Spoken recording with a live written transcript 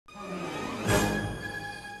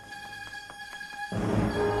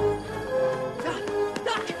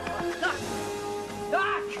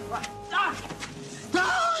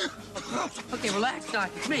Okay, relax,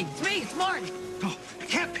 Doc. It's me. It's Martin. No, it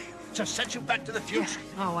can't be. Just sent you back to the future.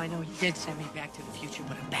 Yeah. Oh, I know you did send me back to the future,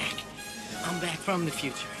 but I'm back. I'm back from the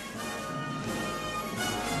future.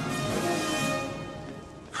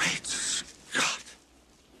 Great Scott.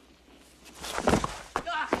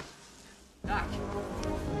 Doc! Doc!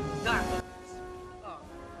 Doc! Oh.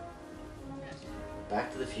 Yes.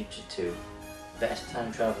 Back to the Future 2. Best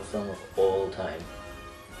time travel film of all time.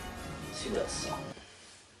 Let's see what else is on.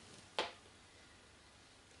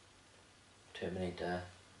 Terminator.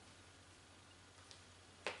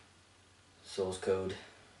 Source Code.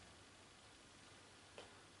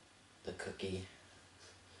 The Cookie.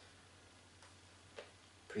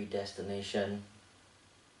 Predestination.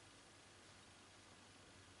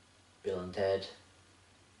 Bill and Ted.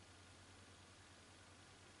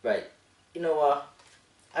 Right, you know what?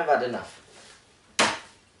 I've had enough.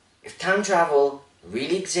 If time travel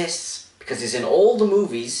really exists, because it's in all the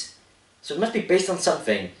movies, so it must be based on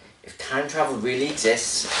something. If time travel really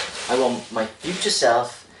exists, I want my future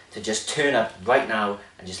self to just turn up right now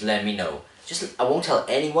and just let me know. I won't tell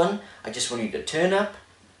anyone, I just want you to turn up,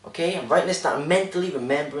 okay? I'm writing this down, mentally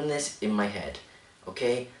remembering this in my head,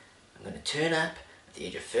 okay? I'm going to turn up at the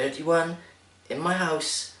age of 31 in my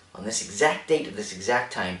house on this exact date at this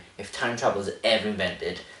exact time if time travel is ever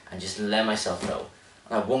invented, and just let myself know.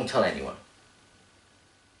 And I won't tell anyone.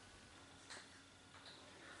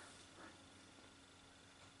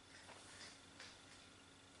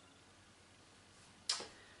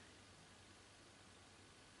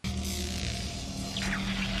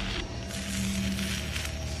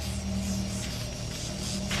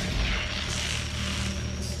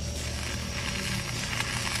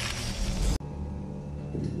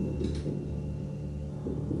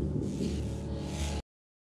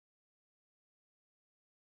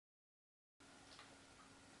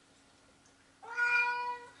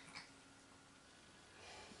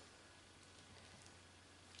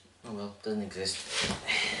 Oh well, doesn't exist.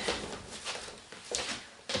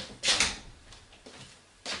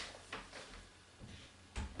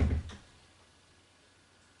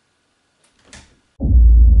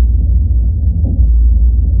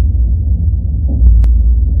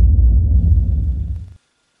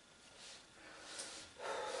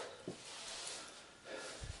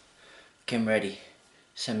 Okay, I'm ready.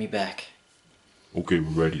 Send me back. Okay,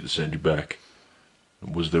 we're ready to send you back.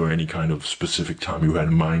 Was there any kind of specific time you had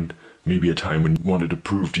in mind? Maybe a time when you wanted to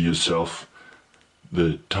prove to yourself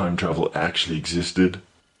that time travel actually existed?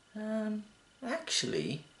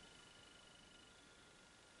 Actually...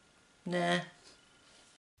 Nah.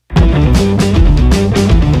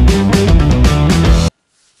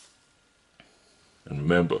 And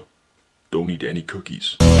remember, don't eat any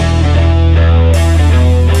cookies.